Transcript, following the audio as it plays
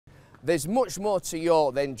There's much more to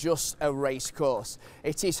York than just a racecourse.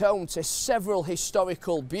 It is home to several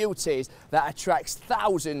historical beauties that attracts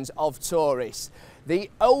thousands of tourists. The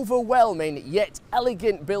overwhelming yet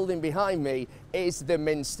elegant building behind me is the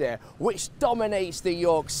Minster, which dominates the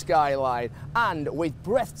York skyline and with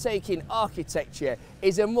breathtaking architecture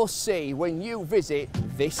is a must-see when you visit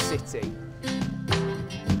this city.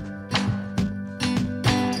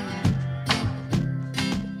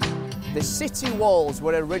 The city walls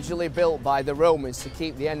were originally built by the Romans to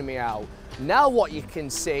keep the enemy out. Now what you can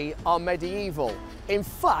see are medieval. In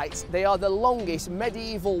fact, they are the longest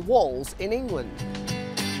medieval walls in England.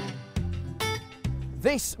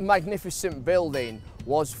 This magnificent building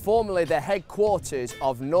was formerly the headquarters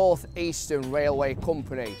of North Eastern Railway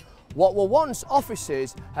Company. What were once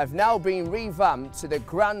offices have now been revamped to the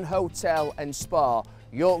Grand Hotel and Spa,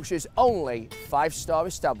 Yorkshire's only five-star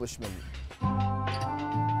establishment.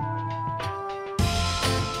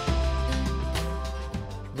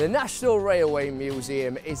 The National Railway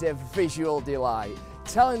Museum is a visual delight,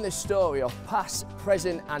 telling the story of past,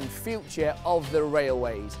 present and future of the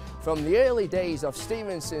railways, from the early days of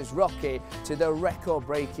Stephenson's Rocket to the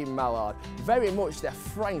record-breaking Mallard, very much the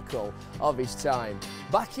Frankel of his time.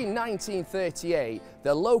 Back in 1938,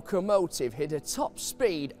 the locomotive hit a top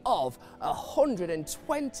speed of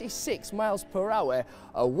 126 miles per hour,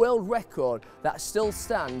 a world record that still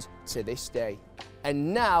stands to this day.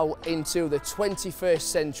 And now into the 21st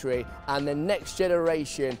century and the next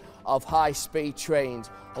generation of high-speed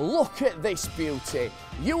trains. Look at this beauty.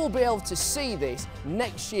 You will be able to see this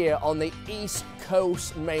next year on the East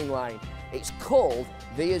Coast Main Line. It's called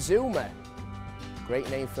the Azuma. Great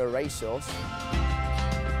name for a racehorse.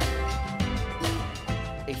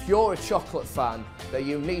 If you're a chocolate fan, then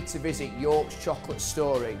you need to visit York's Chocolate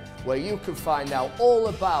Story, where you can find out all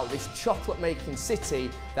about this chocolate-making city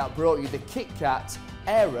that brought you the Kit Kat,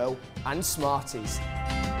 Aero and Smarties.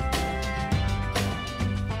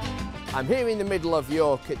 I'm here in the middle of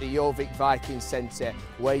York at the Jorvik Viking Centre,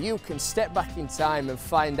 where you can step back in time and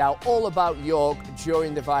find out all about York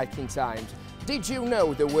during the Viking times. Did you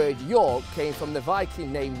know the word York came from the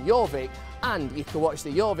Viking name Jorvik? And you can watch the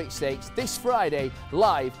Jorvik Stakes this Friday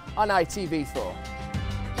live on ITV4.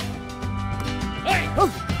 Hey!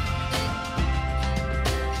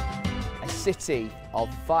 A city of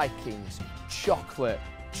Vikings, chocolate,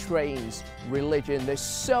 trains, religion. There's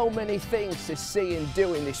so many things to see and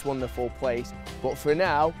do in this wonderful place. But for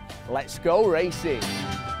now, let's go racing.